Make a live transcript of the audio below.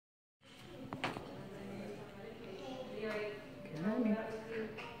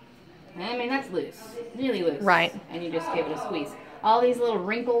post. Right. And you just give it a squeeze. All these little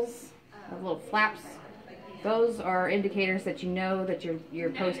wrinkles, little flaps, those are indicators that you know that your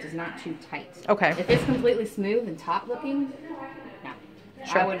post is not too tight. Okay. If it's completely smooth and taut looking, no.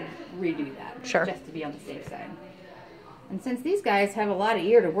 Sure. I would redo that. Sure. Just to be on the safe side. And since these guys have a lot of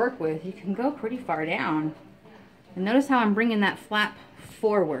ear to work with, you can go pretty far down. And notice how I'm bringing that flap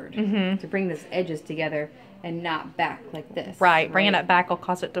forward to bring these edges together and not back like this. Right. Bringing it back will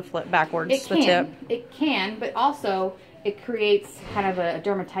cause it to flip backwards. It can. It can, but also it creates kind of a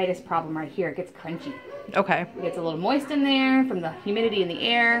dermatitis problem right here. It gets crunchy. Okay. It gets a little moist in there from the humidity in the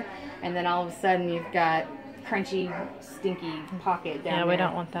air, and then all of a sudden you've got crunchy, stinky pocket down there. Yeah, we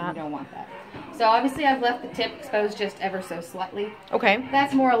don't want that. We don't want that. So obviously I've left the tip exposed just ever so slightly. Okay.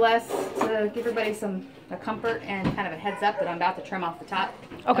 That's more or less to give everybody a comfort and kind of a heads up that I'm about to trim off the top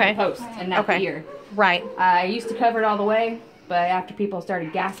of the post and not the ear. Right. I used to cover it all the way, but after people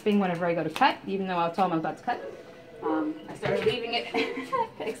started gasping whenever I go to cut, even though I told them I was about to cut, I started leaving it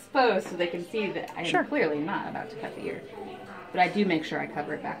exposed so they can see that I am clearly not about to cut the ear. But I do make sure I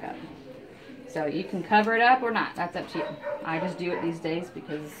cover it back up. So you can cover it up or not. That's up to you. I just do it these days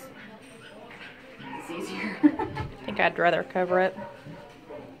because it's easier. I think I'd rather cover it.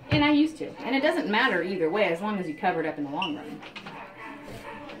 And I used to. And it doesn't matter either way as long as you cover it up in the long run.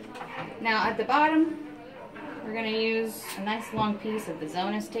 Now at the bottom, we're going to use a nice long piece of the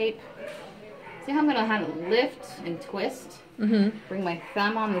Zonus tape. See how I'm going to kind of lift and twist? Bring my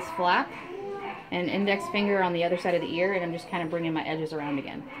thumb on this flap and index finger on the other side of the ear, and I'm just kind of bringing my edges around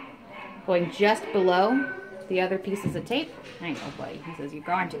again. Going just below the other pieces of tape. I know, buddy. He says, you're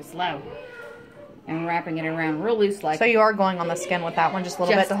going too slow. And wrapping it around real loose like. So you are going on the skin with that one just a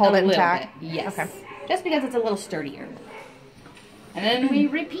little bit to hold it intact? Yes. Okay. Just because it's a little sturdier. And then we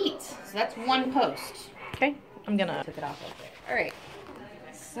repeat. So that's one post. Okay. I'm going to Took it off real quick. Alright.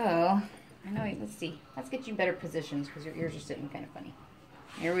 So, I know, let's see. Let's get you better positions because your ears are sitting kind of funny.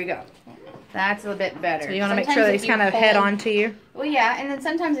 Here we go. That's a bit better. So you want to make sure that he's kind of head on to you? Well, yeah, and then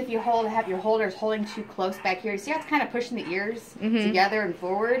sometimes if you have your holders holding too close back here, you see how it's kind of pushing the ears together and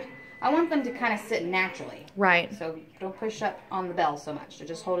forward? I want them to kind of sit naturally. Right. So don't push up on the bell so much.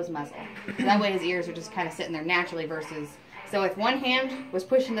 Just hold his muzzle. So that way his ears are just kind of sitting there naturally versus... So if one hand was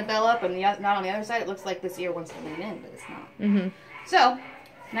pushing the bell up and the other, not on the other side, it looks like this ear wants to lean in, but it's not. So,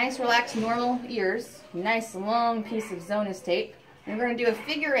 nice relaxed normal ears. Nice long piece of Zonus tape. And we're going to do a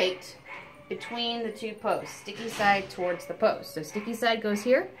figure 8 between the two posts. Sticky side towards the post. So sticky side goes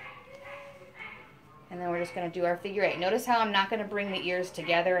here. And then we're just going to do our figure 8. Notice how I'm not going to bring the ears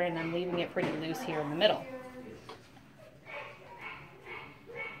together and I'm leaving it pretty loose here in the middle.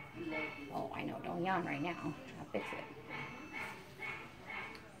 Oh, I know. Don't yawn right now. I'll fix it.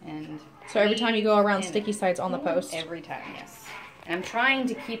 And so every time you go around sticky sides on the post? Every time, yes. And I'm trying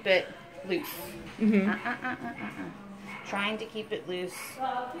to keep it loose. Trying to keep it loose.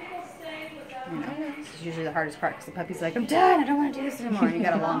 You know, this is usually the hardest part because the puppy's like, I'm done, I don't want to do this anymore. And you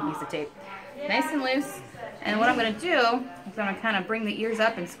got a long piece of tape. Nice and loose. And what I'm going to do is I'm going to kind of bring the ears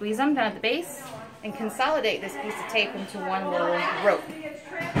up and squeeze them down at the base and consolidate this piece of tape into one little rope.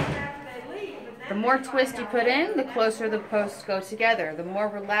 The more twist you put in, the closer the posts go together. The more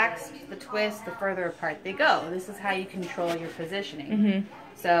relaxed the twist, the further apart they go. This is how you control your positioning.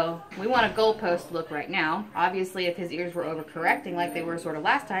 So we want a goalpost look right now. Obviously, if his ears were overcorrecting like they were sort of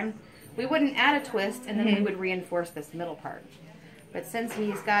last time, we wouldn't add a twist and then we would reinforce this middle part. But since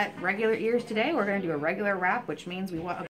he's got regular ears today, we're going to do a regular wrap, which means we want a